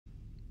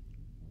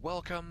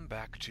Welcome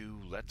back to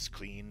Let's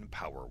Clean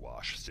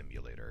PowerWash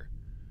Simulator.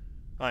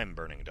 I'm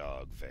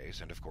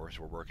BurningDogFace, and of course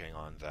we're working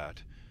on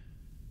that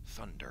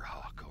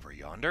Thunderhawk over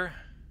yonder.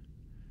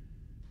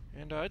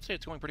 And I'd say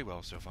it's going pretty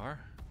well so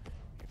far,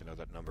 even though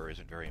that number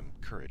isn't very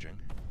encouraging.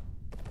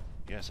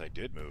 Yes, I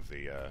did move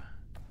the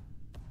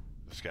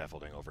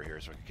scaffolding over here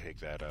so I could take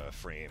that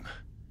frame.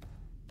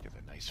 Give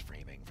it a nice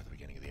framing for the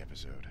beginning of the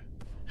episode.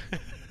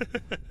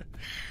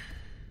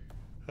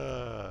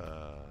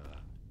 I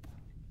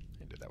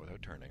did that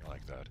without turning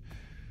like that.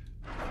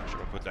 Should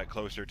I put that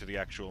closer to the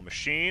actual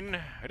machine?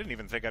 I didn't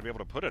even think I'd be able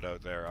to put it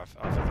out there off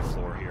of the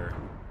floor here.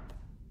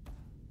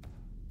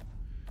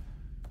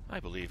 I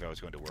believe I was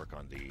going to work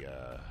on the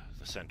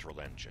central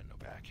engine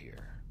back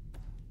here.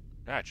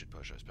 That should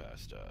push us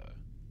past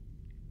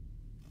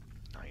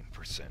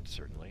 9%,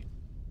 certainly.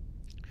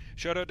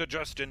 Shout out to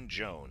Justin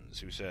Jones,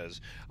 who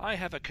says, I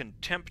have a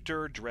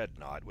Contemptor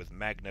Dreadnought with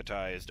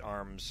magnetized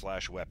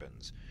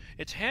arms/weapons.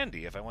 It's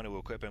handy if I want to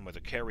equip him with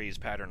a Carey's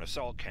Pattern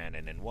Assault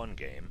Cannon in one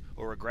game,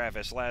 or a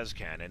Gravis Las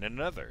Cannon in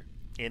another.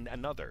 In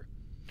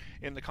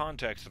the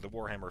context of the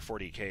Warhammer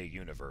 40k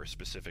universe,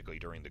 specifically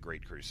during the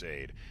Great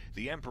Crusade,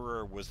 the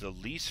Emperor was the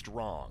least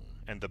wrong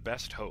and the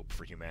best hope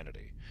for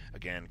humanity.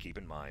 Again, keep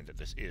in mind that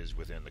this is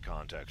within the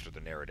context of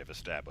the narrative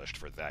established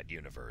for that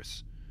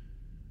universe.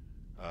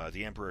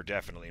 The Emperor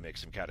definitely makes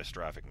some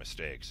catastrophic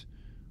mistakes.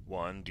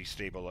 One,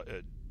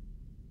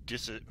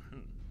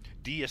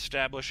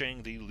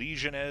 de-establishing the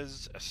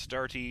Legiones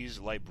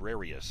Astartes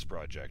Librarius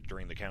project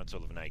during the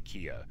Council of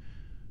Nicaea,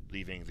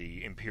 leaving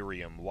the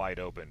Imperium wide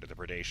open to the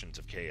predations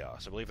of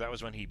chaos. I believe that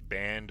was when he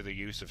banned the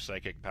use of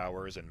psychic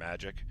powers and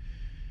magic,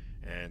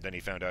 and then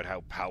he found out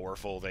how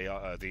powerful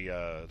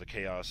the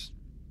chaos,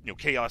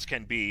 chaos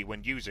can be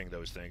when using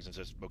those things, and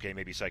says, okay,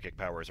 maybe psychic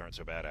powers aren't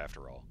so bad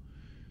after all.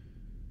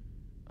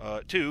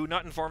 Two,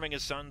 not informing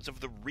his sons of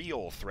the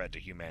real threat to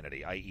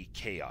humanity, i.e.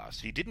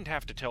 chaos. He didn't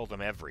have to tell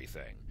them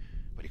everything,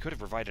 but he could have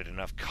provided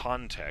enough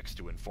context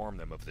to inform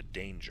them of the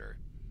danger.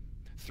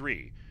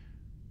 Three,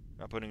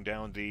 not putting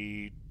down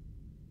the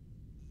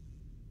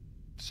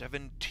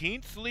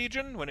 17th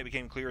Legion when it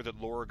became clear that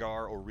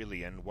Lorgar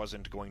Aurelian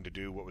wasn't going to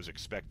do what was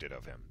expected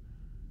of him.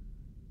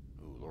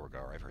 Ooh,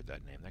 Lorgar, I've heard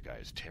that name. That guy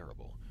is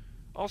terrible.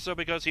 Also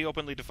because he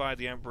openly defied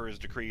the Emperor's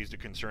decrees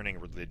concerning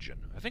religion.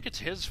 I think it's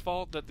his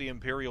fault that the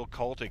Imperial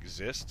cult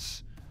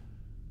exists.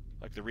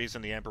 Like, the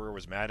reason the Emperor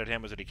was mad at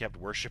him was that he kept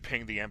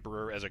worshipping the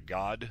Emperor as a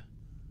god.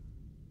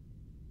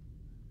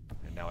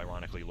 And now,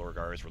 ironically,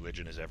 Lorgar's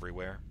religion is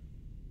everywhere.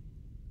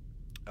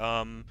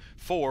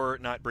 4,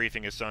 not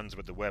briefing his sons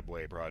with the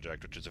Webway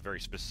project, which is a very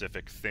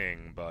specific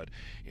thing, but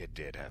it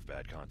did have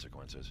bad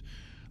consequences.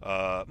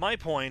 My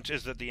point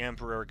is that the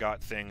Emperor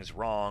got things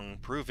wrong,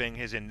 proving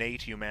his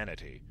innate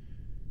humanity.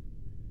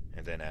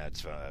 And then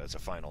adds, as a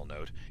final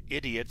note,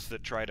 idiots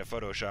that try to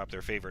Photoshop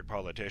their favorite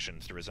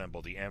politicians to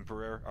resemble the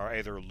Emperor are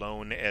either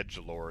lone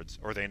edgelords,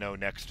 or they know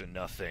next to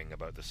nothing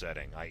about the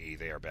setting, i.e.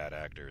 they are bad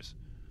actors.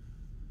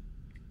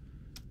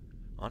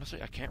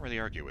 Honestly, I can't really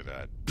argue with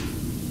that.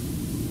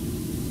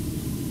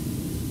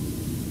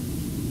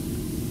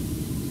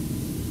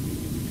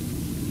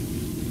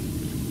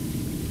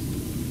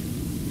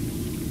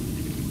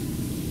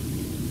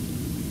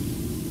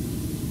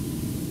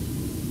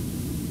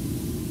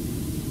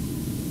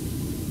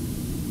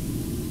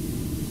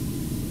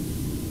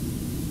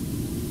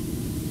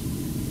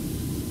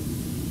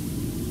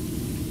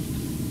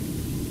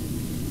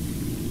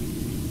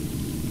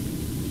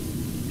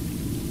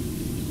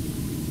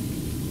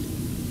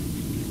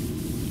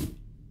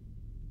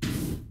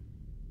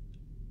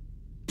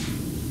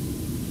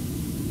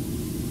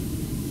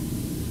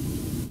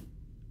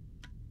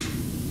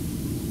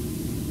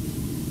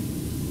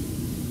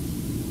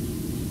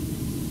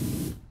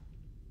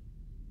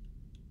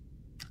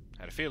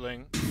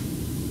 Feeling.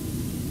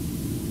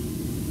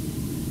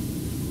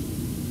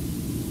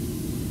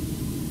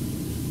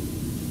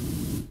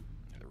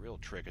 The real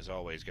trick is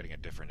always getting a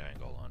different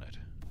angle on it.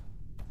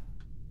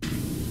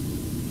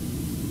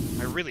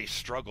 I really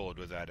struggled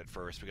with that at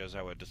first because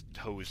I would just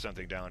hose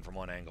something down from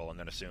one angle and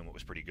then assume it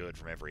was pretty good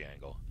from every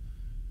angle.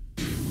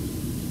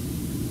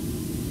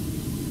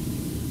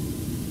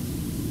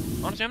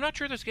 Honestly, I'm not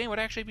sure this game would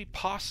actually be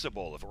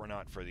possible if it were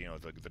not for,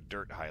 the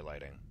dirt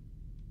highlighting.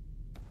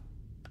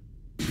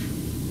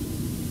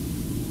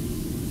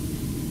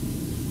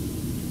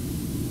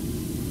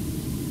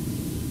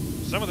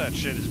 Some of that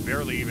shit is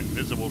barely even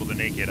visible to the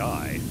naked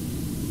eye.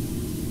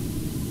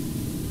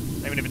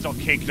 I mean, if it's all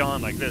caked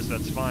on like this,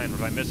 that's fine, but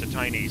if I miss a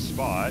tiny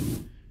spot,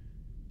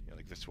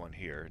 like this one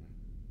here,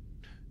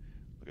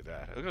 look at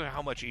that. Look at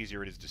how much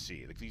easier it is to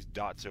see. Like these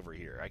dots over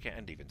here, I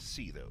can't even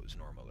see those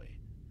normally.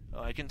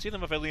 I can see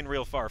them if I lean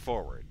real far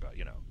forward, but,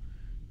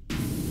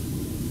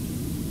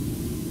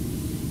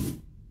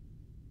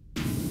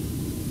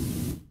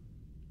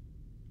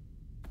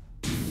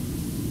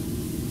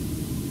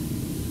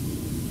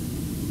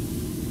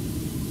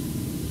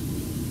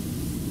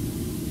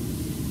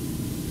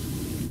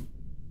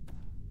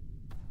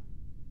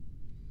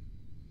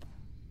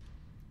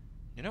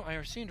 You know,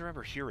 I seem to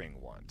remember hearing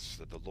once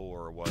that the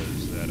lore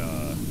was that,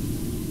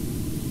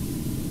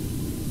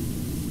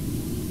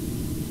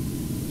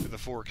 the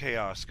 4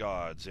 Chaos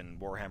Gods in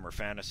Warhammer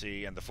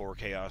Fantasy and the 4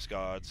 Chaos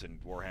Gods in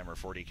Warhammer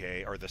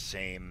 40k are the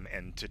same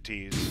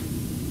entities.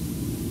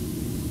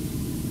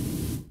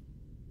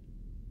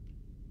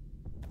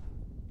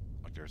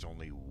 Like there's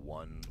only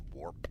one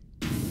warp,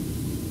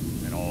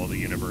 and all the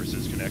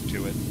universes connect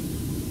to it.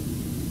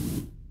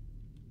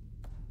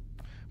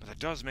 But that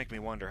does make me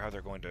wonder how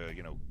they're going to,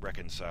 you know,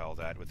 reconcile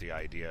that with the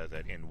idea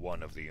that in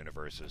one of the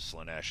universes,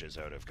 Slaanesh is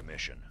out of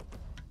commission.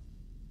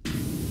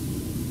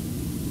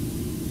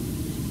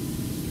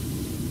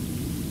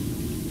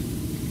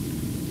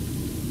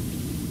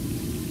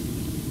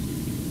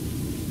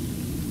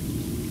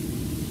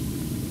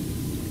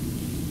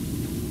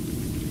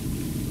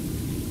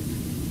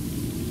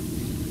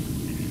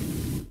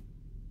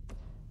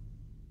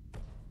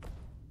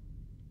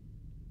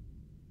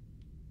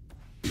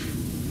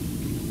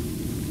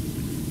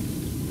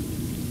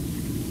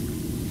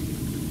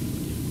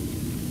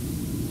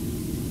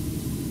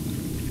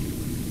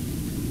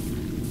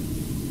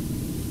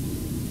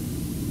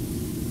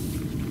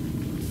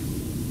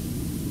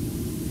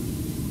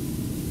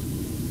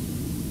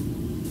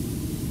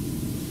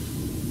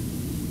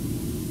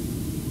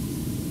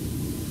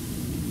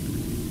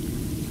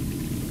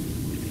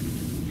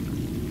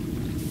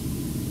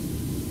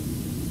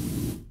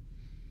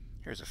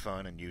 Here's a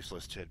fun and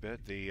useless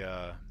tidbit. This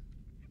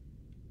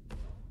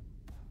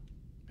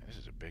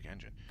is a big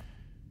engine.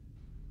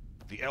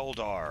 The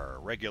Eldar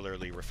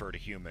regularly refer to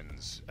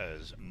humans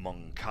as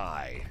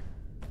Monkai.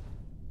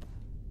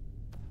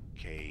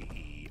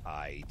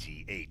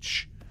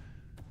 Keith.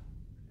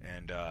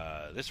 And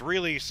this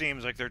really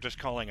seems like they're just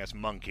calling us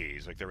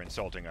monkeys, like they're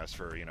insulting us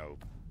for, you know,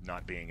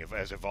 not being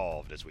as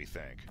evolved as we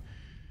think.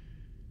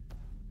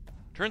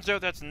 Turns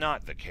out that's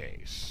not the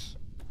case.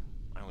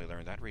 I only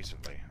learned that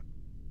recently.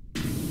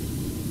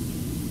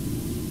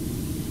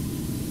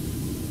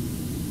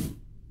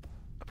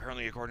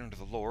 Apparently, according to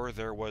the lore,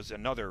 there was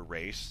another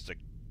race, like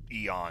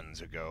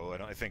eons ago,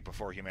 and I think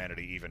before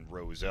humanity even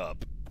rose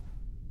up,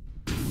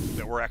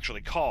 that were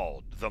actually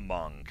called the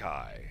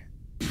Monkai.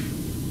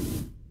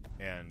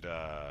 And,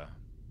 I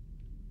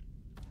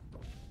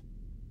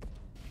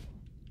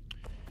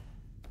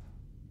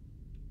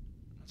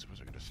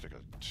suppose I could just stick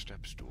a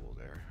step stool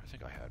there. I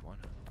think I had one.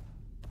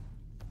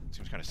 It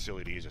seems kind of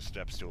silly to use a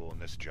step stool in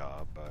this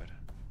job, but...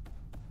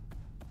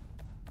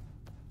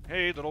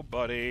 Hey, little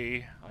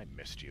buddy. I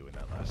missed you in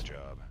that last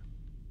job.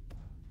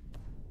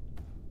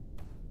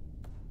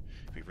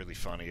 It'd be really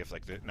funny if,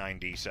 like, the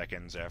 90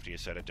 seconds after you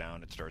set it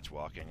down, it starts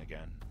walking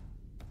again.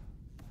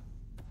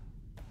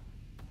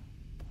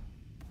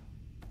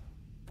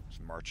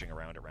 Just marching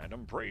around at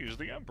random. Praise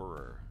the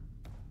Emperor!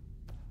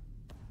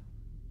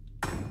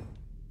 This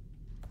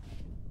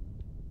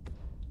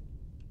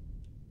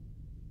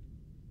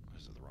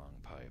is the wrong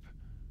pipe.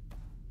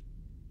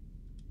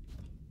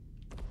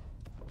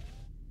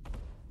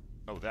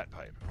 Oh, that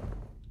pipe.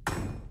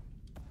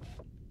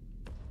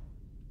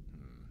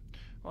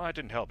 Well, that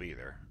didn't help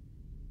either.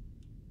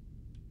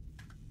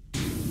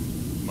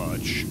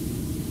 Much.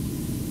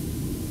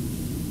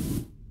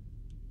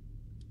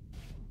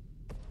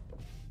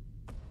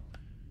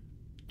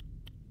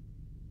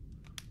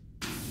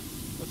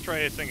 Let's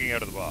try thinking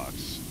out of the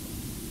box.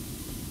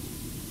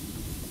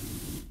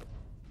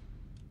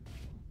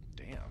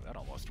 Damn, that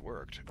almost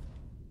worked.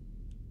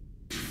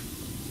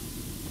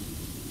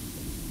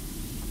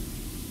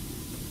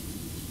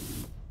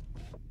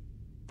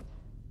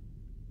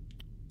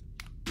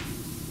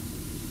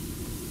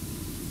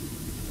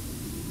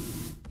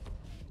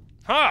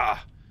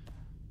 Ha!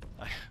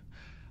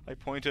 I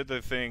pointed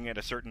the thing at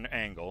a certain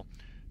angle,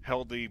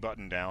 held the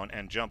button down,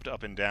 and jumped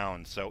up and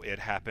down so it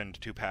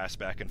happened to pass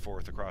back and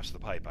forth across the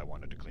pipe I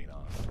wanted to clean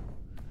off.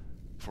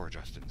 For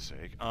Justin's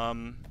sake.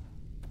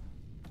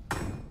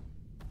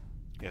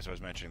 Yes, I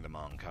was mentioning the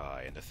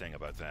Monkai, and the thing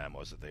about them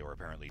was that they were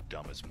apparently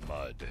dumb as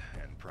mud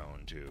and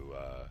prone to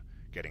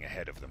getting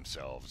ahead of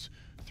themselves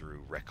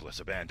through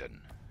reckless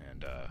abandon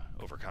and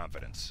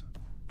overconfidence.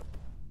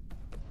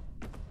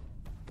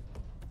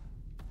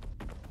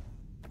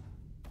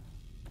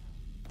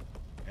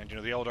 And, you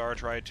know, the Eldar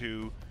tried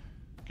to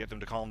get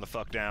them to calm the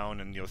fuck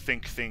down and, you know,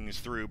 think things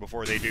through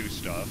before they do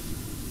stuff.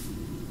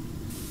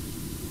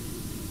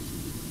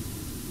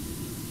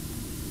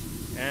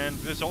 And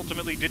this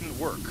ultimately didn't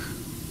work.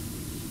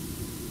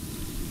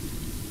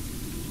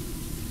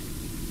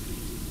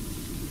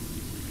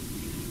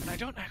 And I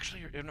don't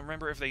actually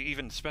remember if they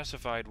even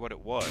specified what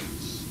it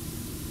was.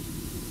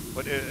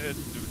 But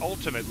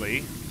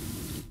ultimately,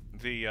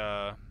 the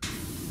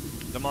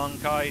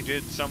Monkai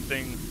did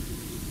something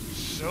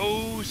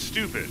so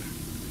stupid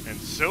and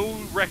so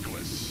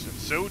reckless and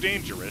so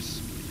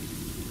dangerous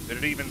that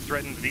it even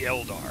threatened the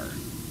Eldar,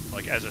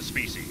 like as a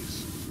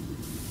species.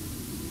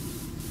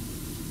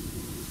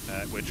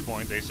 At which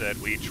point they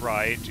said, we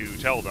tried to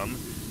tell them,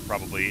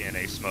 probably in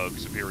a smug,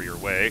 superior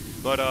way,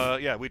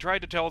 but yeah, we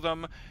tried to tell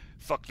them,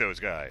 fuck those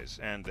guys,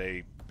 and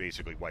they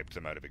basically wiped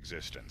them out of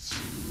existence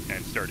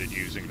and started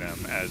using them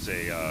as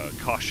a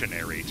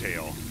cautionary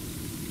tale.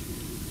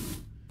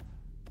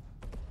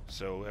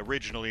 So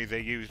originally they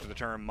used the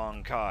term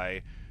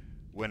Monkai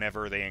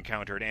whenever they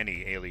encountered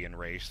any alien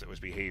race that was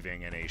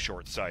behaving in a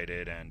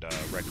short-sighted and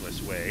reckless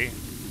way.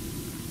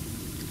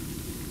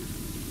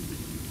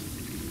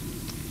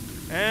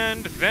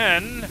 And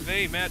then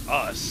they met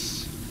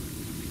us.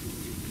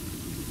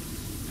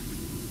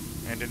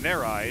 And in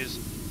their eyes,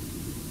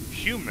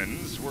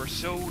 humans were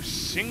so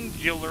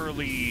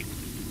singularly,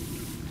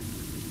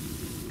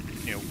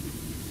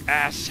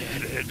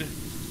 ass-headed,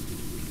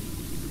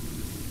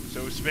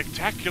 so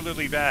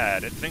spectacularly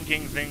bad at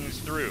thinking things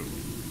through,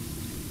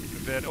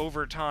 that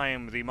over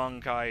time the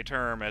Monkai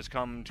term has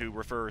come to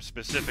refer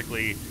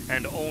specifically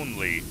and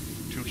only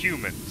to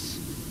humans.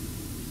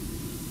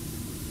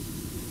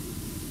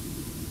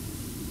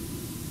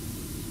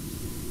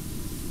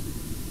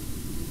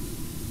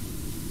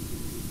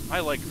 I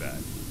like that.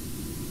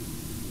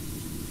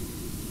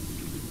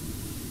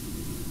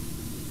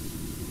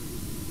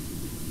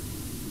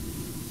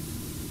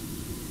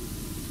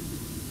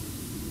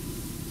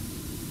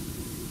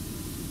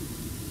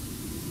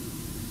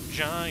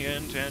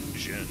 Giant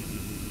engine,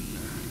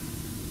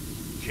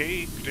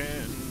 caked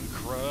in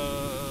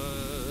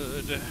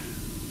crud.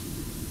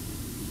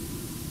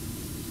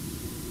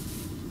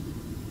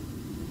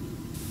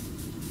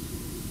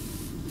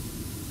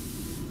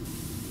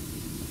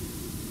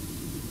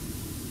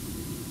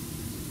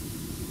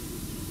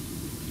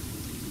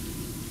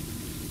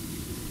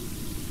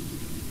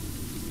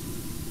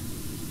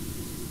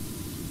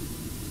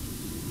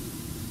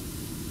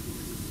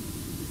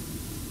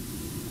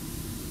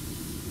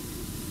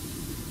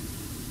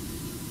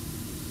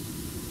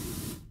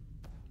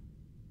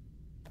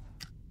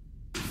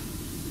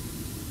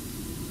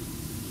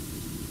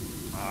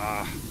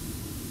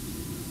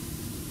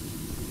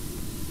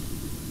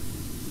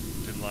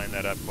 Didn't line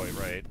that up quite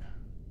right.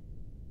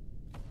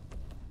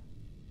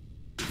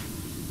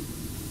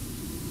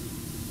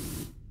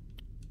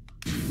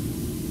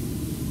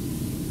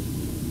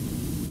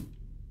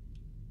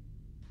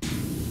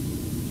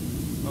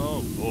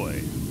 Oh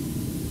boy.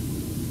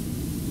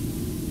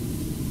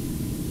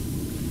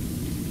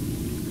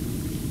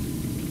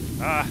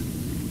 Ah!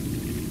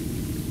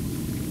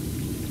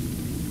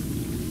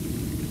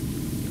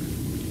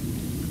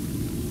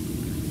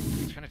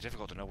 It's kind of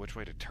difficult to know which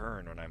way to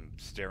turn when I'm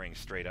staring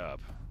straight up.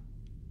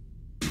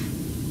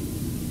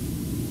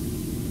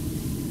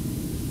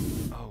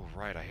 Oh,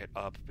 right, I hit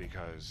up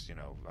because,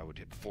 I would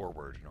hit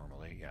forward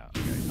normally. Yeah,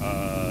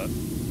 okay.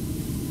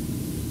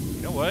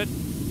 You know what?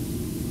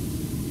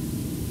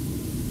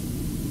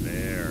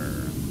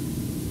 There.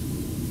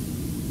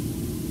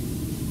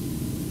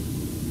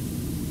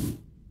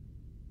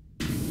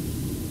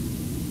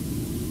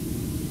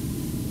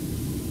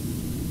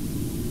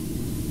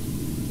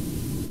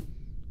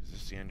 Is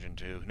this the engine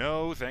too?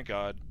 No, thank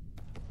God.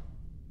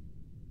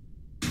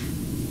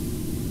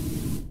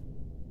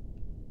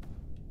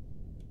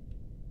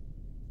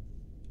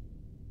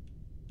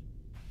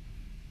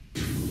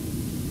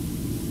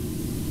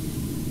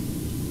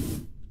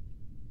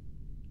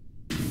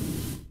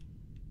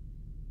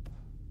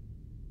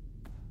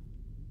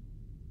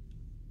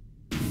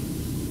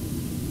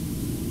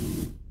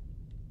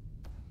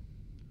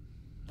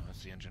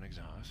 The engine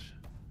exhaust.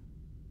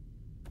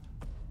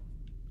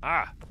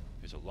 Ah!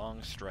 There's a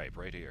long stripe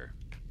right here.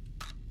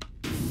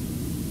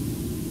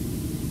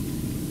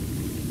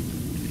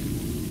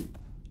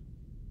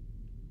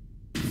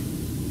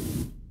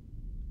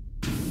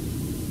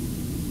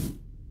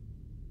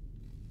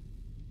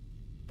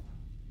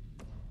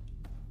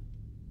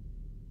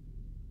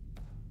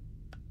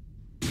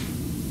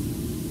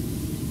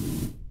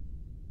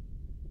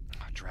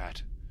 Ah,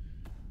 drat.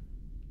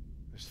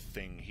 This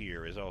thing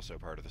here is also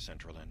part of the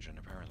central engine,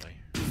 apparently.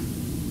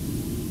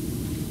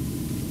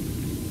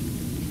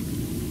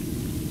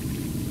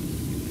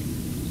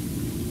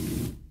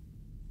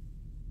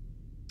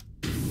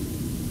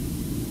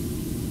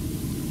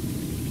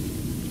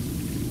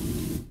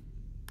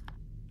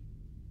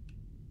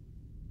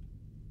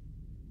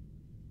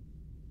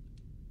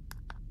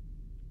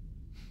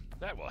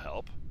 That will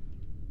help.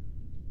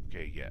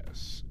 Okay,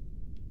 yes.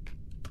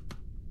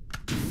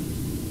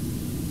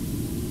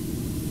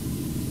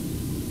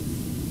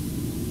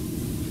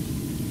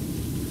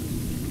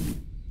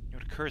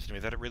 It occurs to me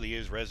that it really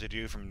is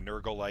residue from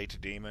Nurgle-lite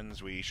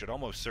demons. We should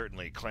almost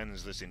certainly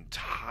cleanse this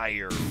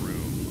entire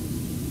room.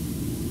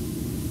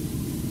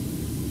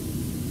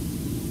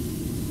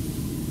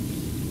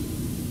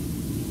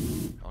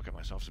 I'll get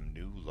myself some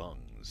new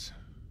lungs.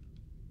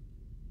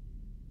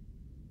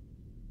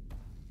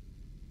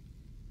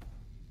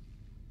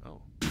 Oh.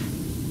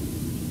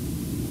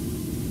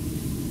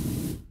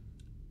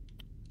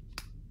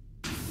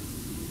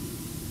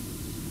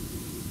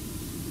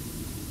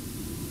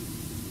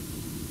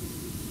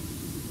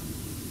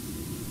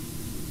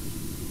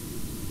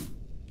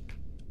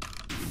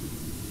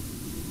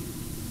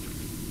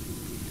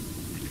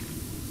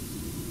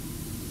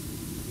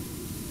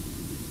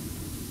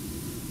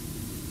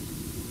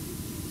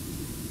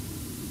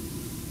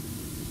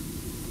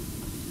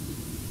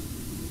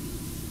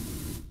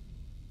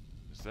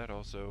 Is that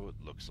also?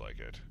 It looks like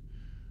it.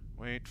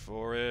 Wait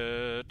for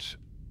it.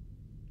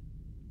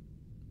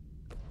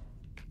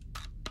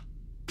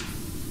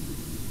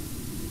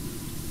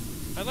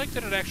 I like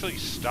that it actually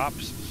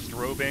stops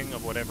strobing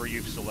of whatever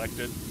you've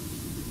selected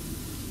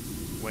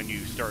when you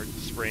start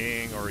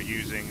spraying or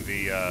using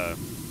the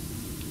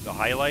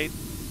highlight,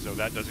 so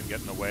that doesn't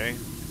get in the way.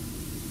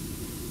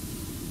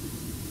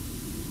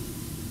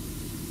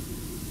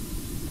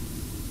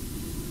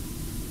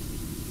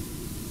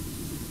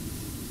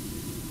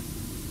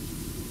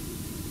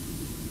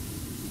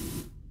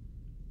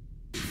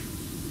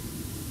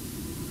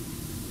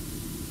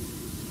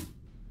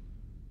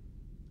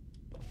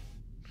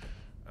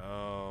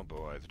 Oh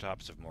boy, the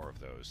tops of more of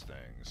those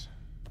things.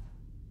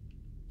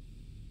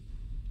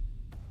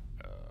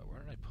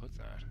 Where did I put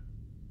that?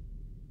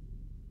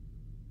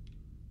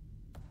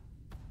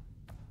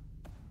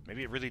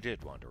 Maybe it really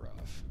did wander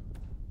off.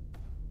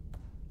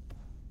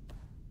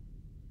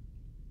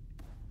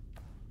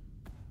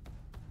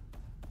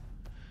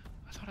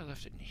 I thought I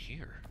left it in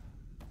here.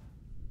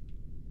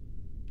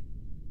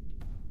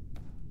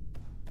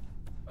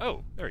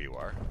 Oh, there you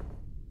are.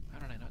 How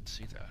did I not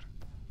see that?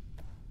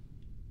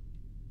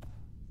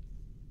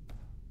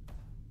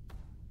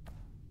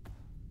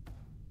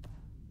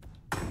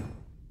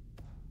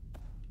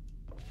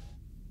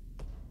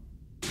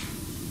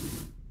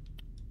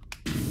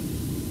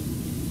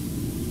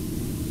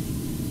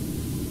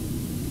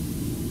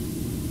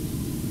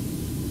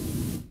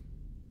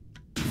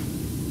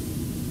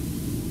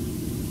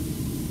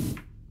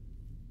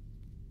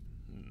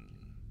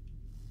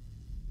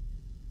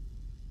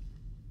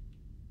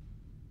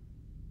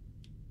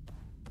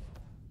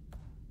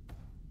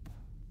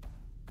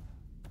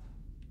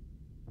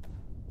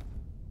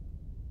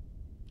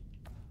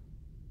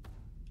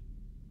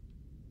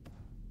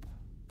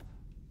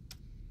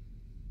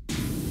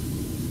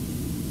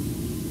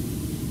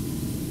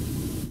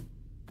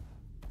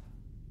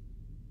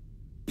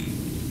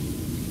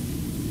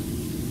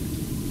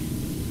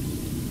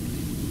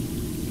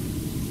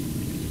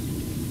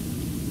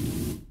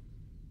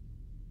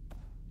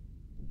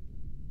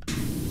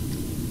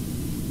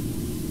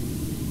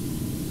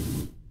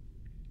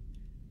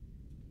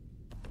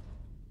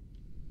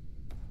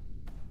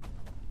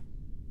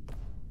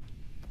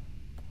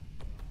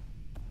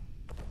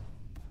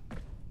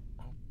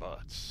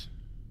 Butts.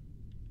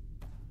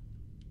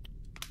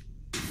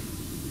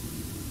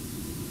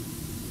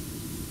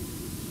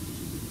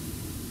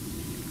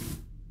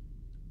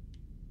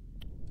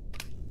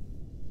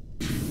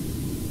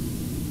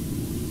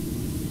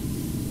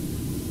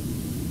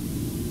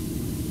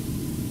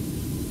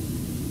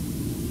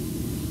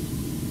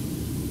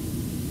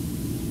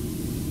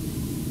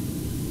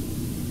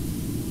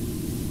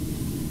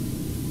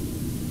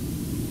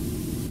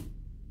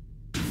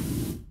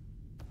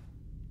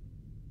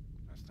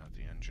 That's not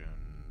the engine.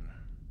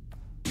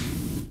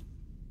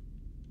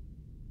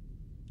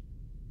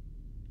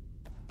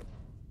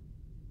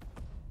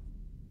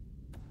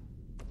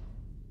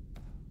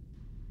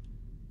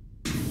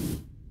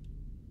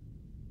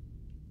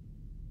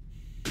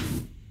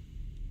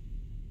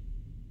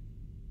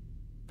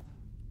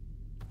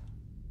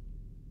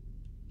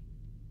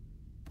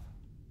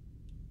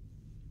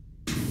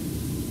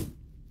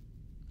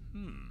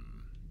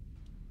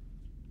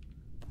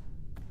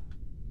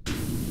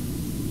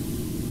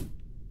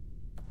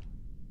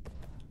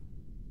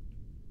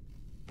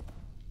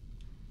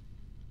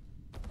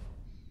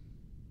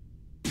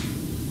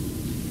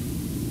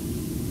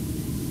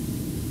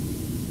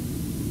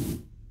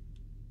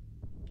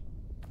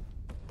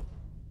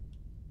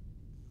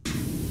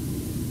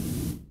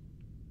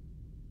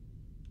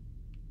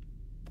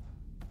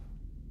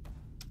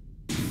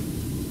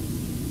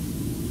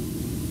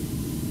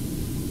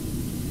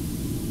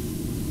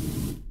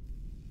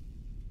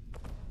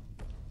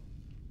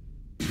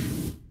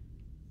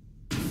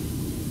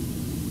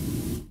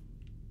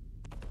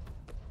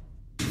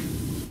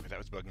 That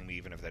was bugging me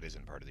even if that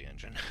isn't part of the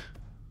engine.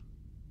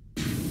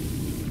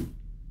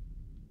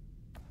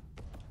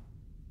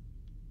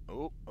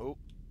 Oh, oh.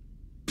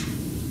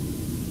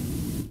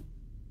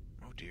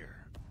 Oh dear.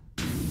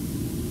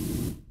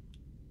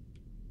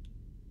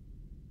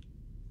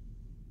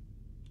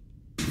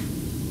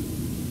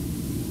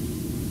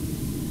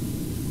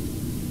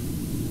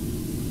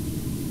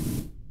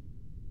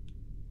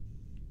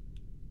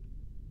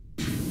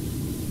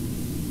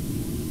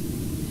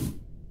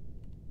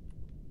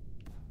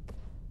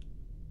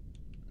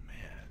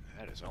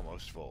 That is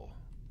almost full.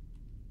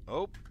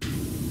 Oh.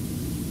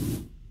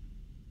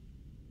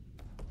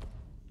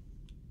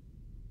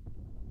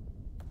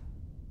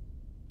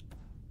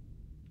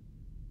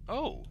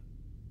 Oh.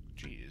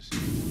 Jeez.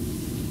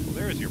 Well,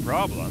 there's your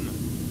problem.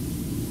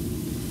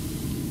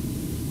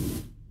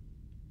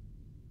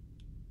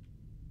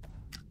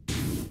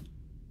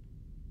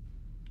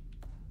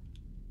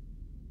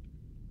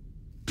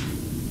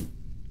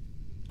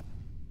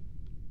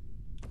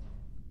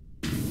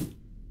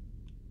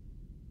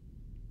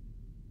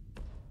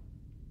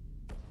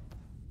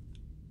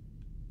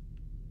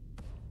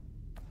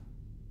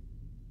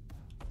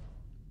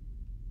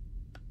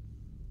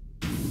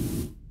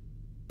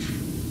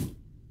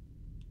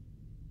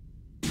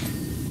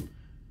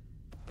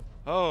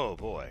 Oh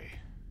boy.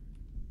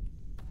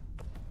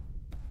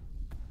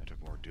 That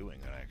took more doing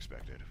than I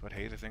expected. But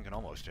hey, the thing can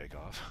almost take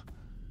off.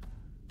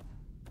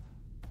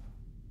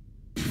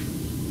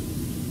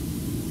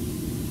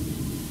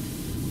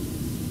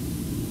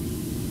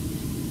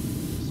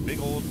 This big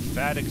old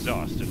fat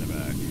exhaust in the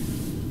back.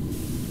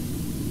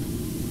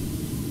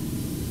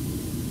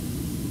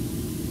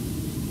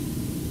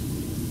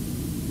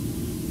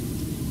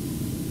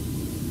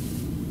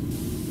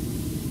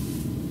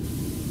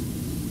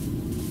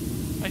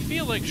 I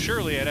feel like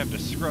surely I'd have to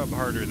scrub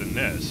harder than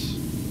this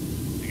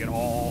to get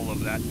all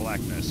of that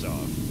blackness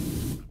off.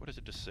 What does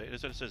it just say? It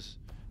says...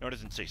 No, it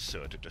doesn't say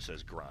soot, it just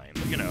says grime.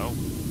 But, you know.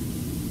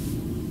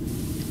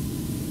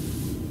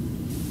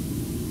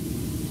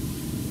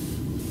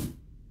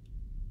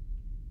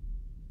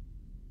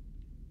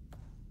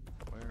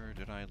 Where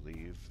did I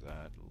leave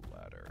that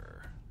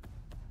ladder?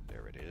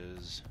 There it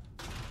is.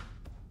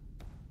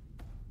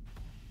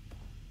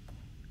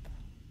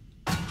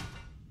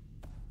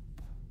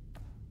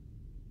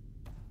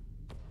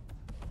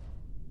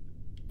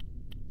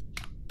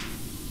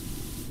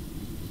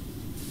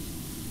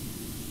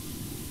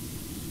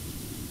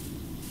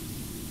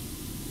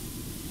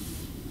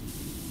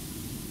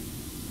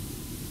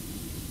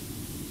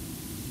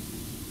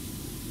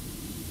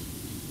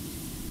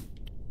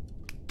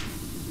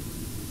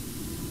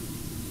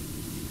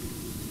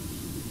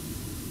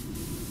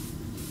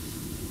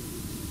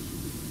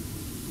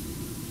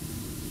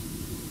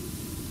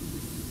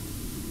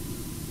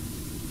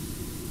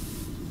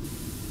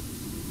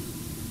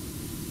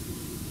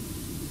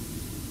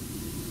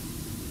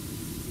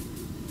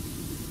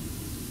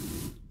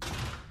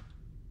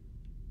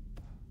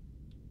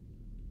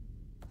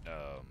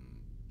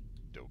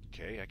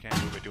 Okay, I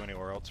can't move it to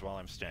anywhere else while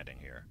I'm standing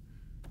here.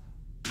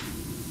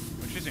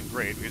 Which isn't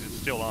great, because it's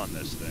still on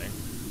this thing.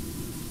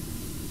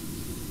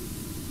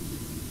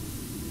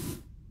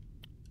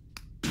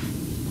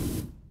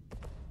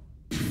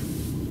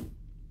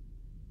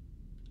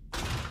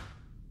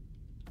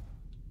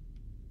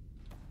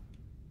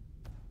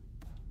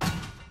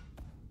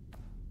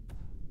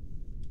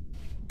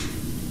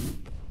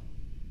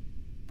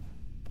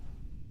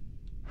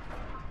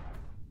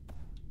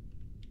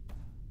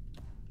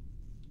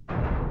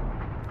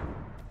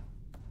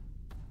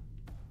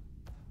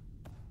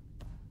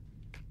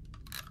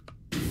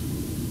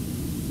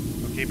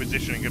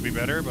 Positioning could be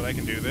better, but I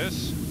can do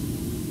this.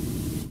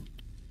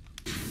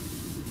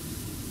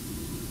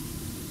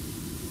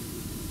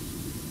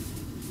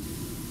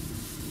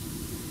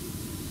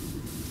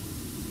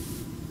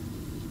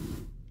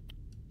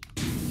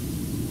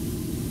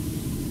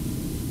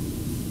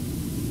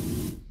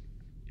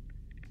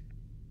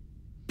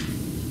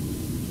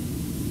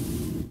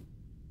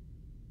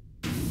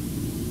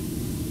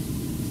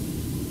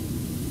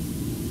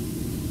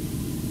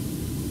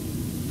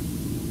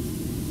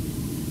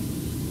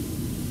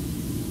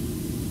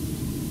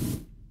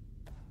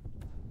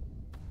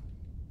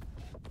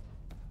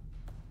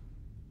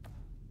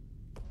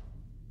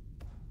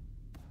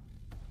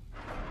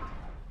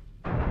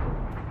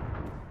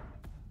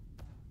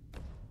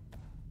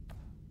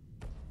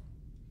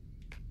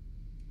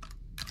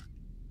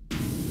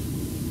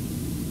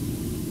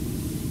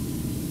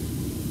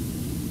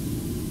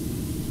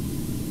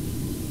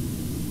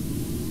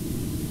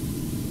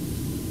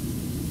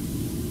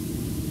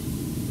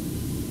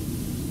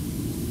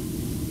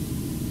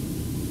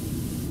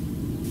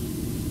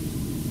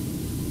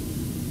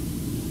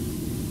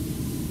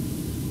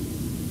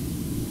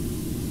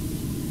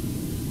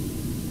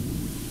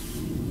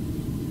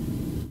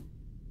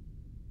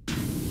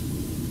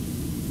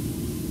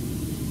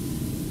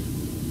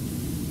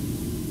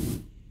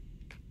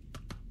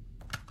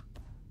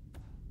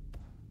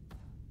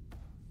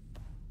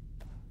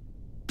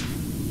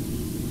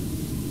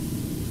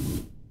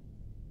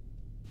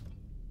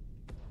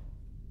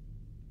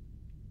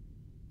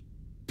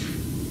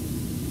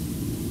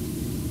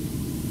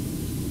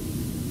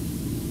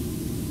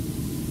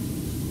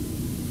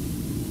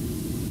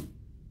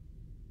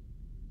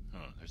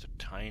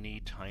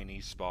 Tiny, tiny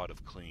spot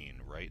of clean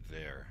right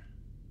there.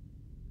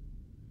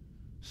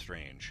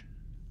 Strange.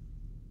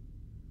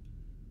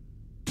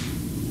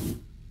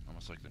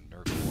 Almost like the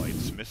Nurgle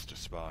lights missed a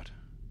spot.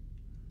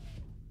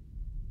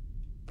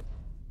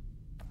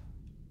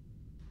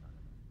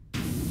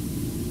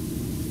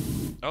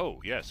 Oh,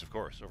 yes, of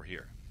course, over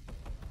here.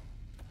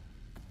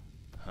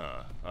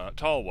 Huh.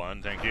 Tall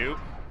one, thank you.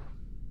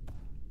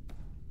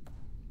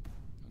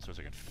 I suppose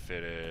I can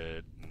fit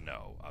it...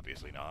 No,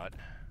 obviously not.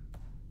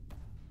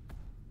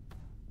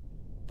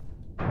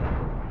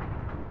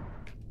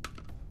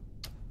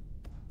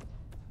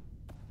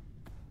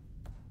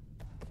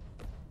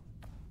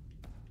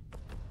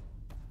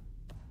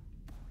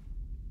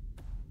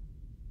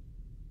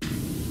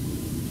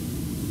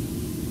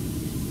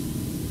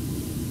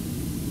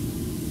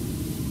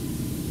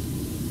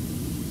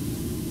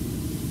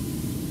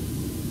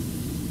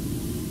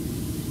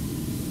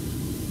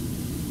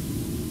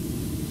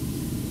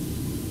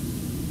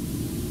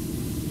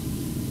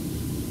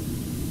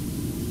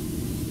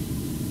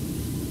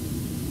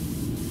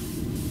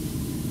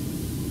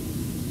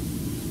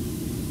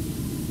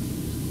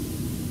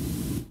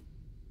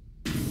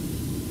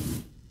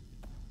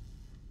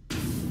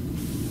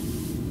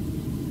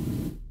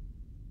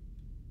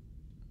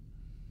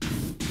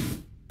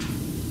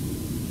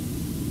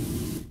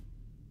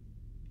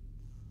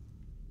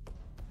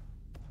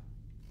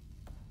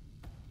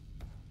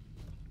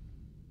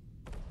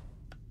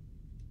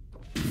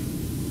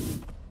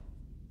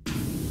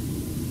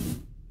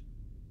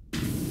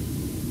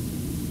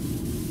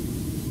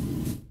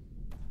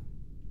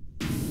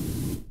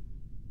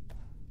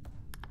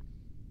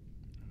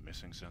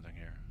 missing something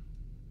here?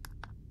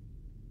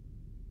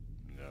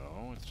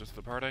 No, it's just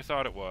the part I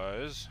thought it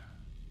was.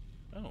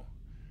 Oh,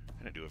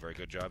 I didn't do a very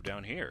good job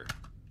down here.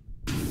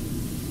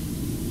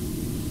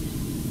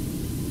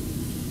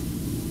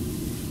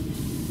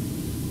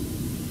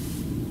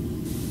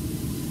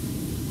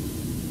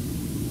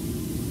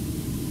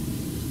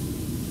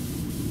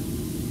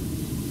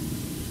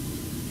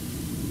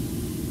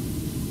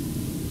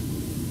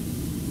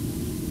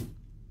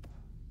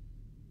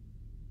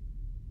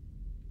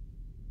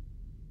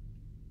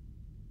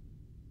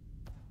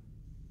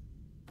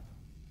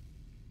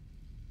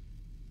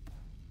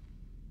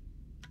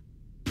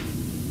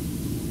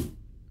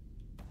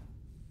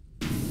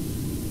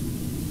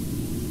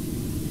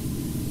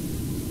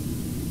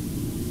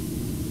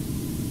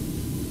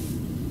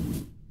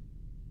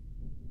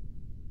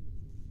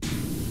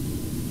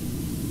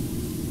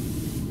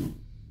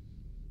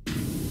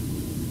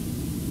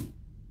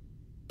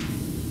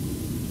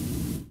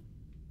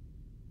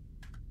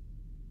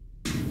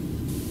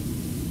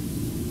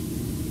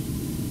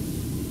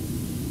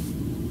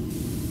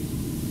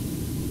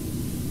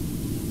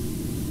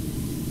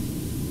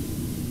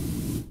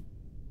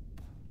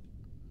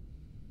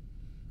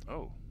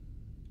 Oh.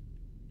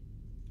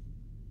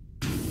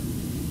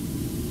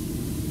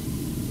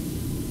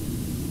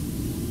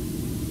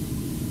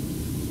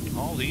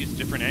 All these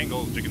different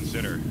angles to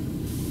consider.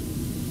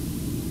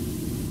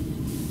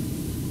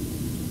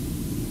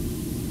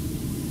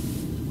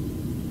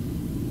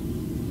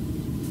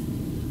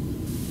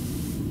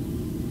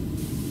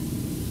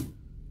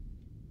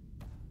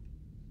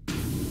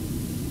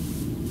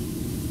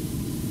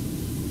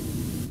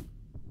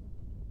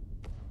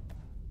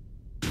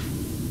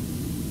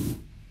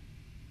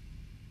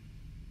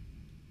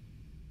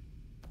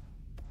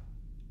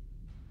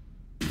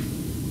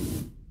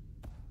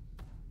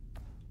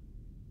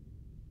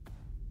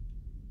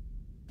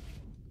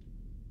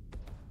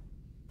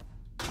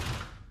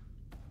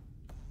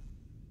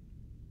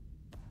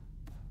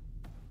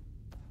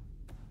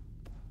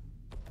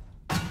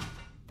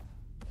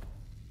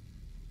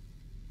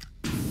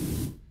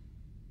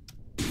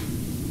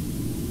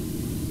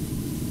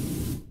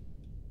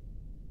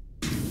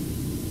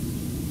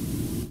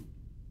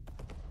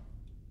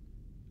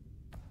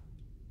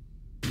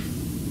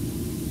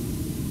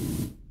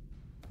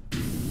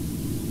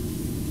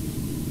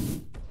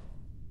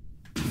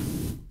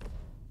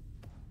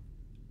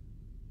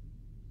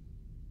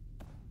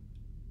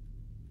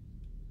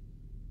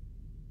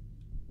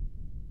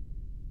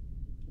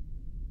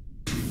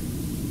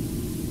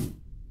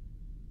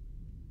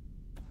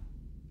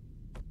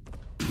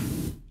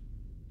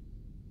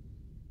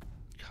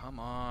 Come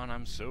on,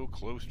 I'm so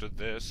close to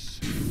this.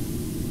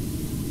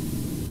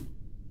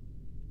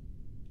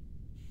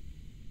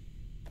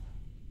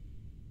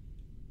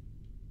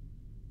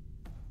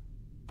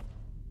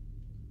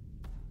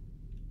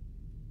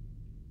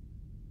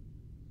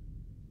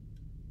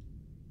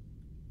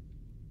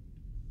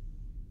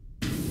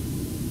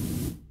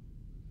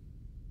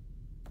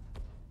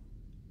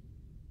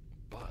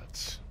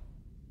 But...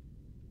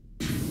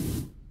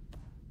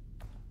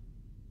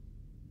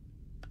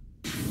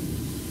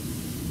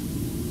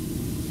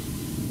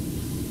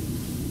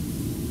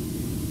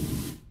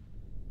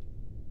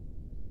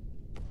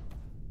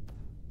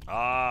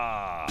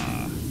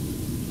 Ah!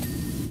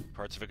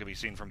 Parts of it can be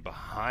seen from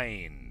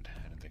behind.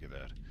 I didn't think of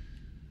that.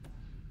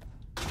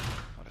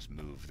 I'll just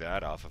move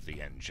that off of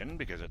the engine,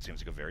 because that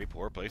seems like a very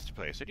poor place to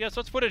place it. Yes,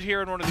 let's put it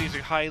here in one of these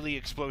highly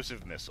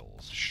explosive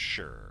missiles.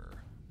 Sure.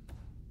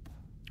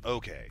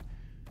 Okay.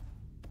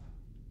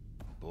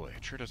 Boy,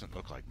 it sure doesn't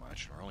look like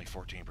much. We're only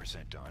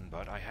 14% done,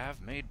 but I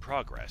have made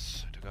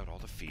progress. I took out all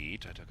the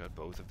feet. I took out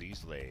both of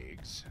these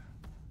legs.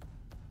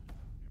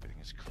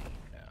 Everything is clean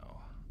now.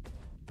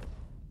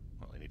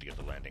 Well, I need to get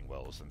the landing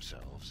wells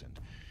themselves, and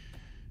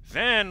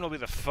then will be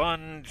the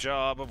fun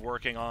job of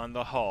working on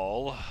the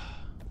hull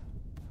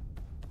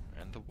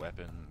and the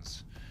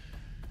weapons.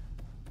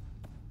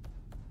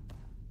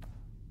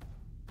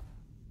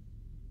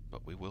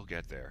 But we will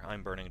get there.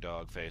 I'm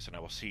BurningDogFace, and I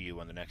will see you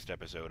on the next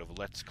episode of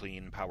Let's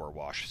Clean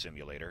PowerWash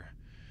Simulator,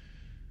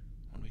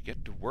 when we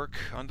get to work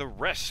on the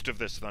rest of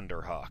this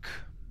Thunderhawk.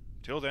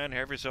 Till then,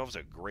 have yourselves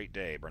a great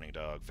day, Burning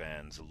Dog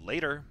fans.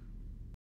 Later!